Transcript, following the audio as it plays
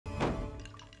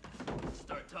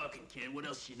talking, kid. What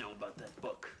else you know about that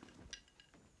book?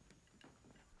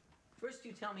 First,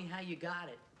 you tell me how you got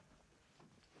it.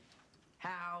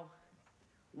 How,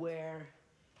 where,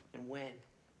 and when.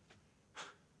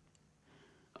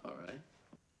 All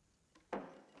right.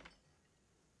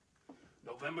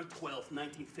 November 12th,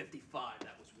 1955,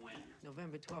 that was when?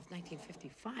 November 12th,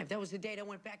 1955. That was the date I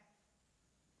went back.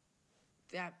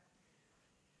 That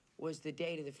was the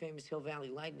date of the famous Hill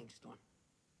Valley lightning storm.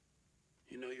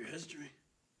 You know your history.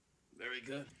 Very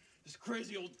good. This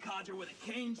crazy old codger with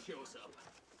a cane shows up.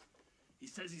 He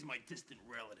says he's my distant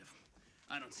relative.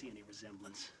 I don't see any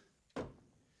resemblance.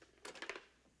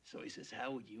 So he says,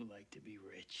 how would you like to be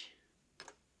rich?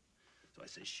 So I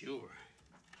say, sure.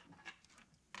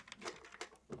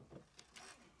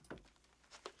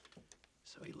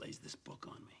 So he lays this book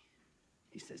on me.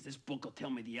 He says, this book will tell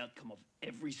me the outcome of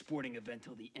every sporting event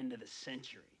till the end of the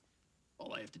century.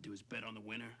 All I have to do is bet on the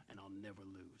winner, and I'll never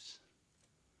lose.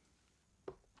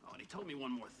 Oh, and he told me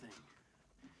one more thing.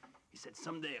 He said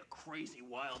someday a crazy,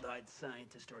 wild-eyed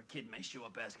scientist or a kid may show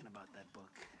up asking about that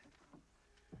book.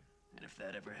 And if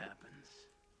that ever happens...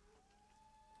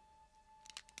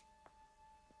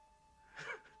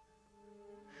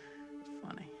 It's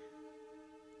funny.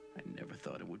 I never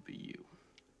thought it would be you.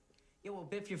 Yeah, well,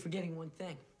 Biff, you're forgetting one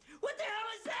thing. What the hell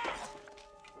is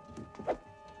that?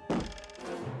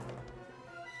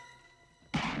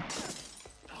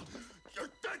 You're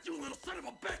dead, you little son of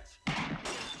a bitch!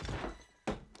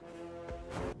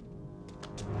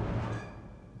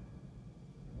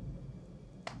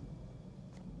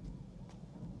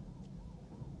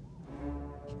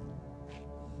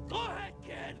 Go ahead,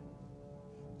 kid!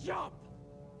 Jump!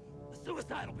 The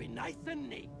suicide will be nice and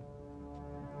neat.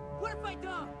 What if I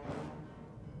don't?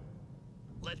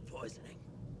 Lead poisoning.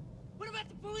 What about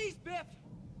the police, Biff?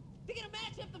 They're gonna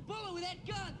match up the bullet with that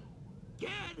gun.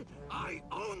 Kid, I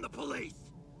own the police!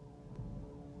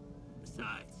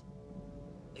 Besides,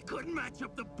 they couldn't match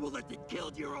up the bullet that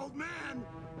killed your old man!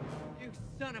 You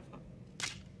son of a... I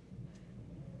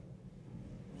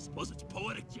suppose it's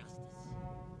poetic justice.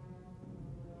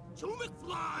 Two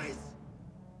McFlys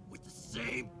with the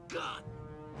same gun!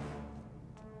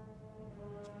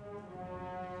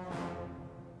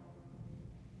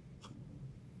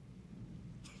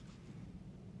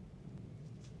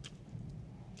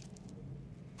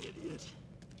 Idiot.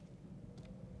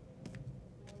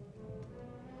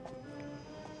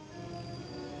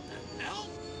 The hell?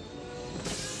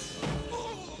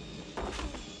 Oh!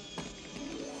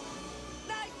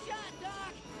 Nice shot,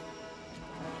 Doc!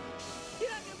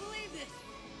 You're not gonna believe this.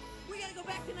 We gotta go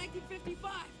back to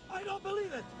 1955. I don't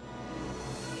believe it!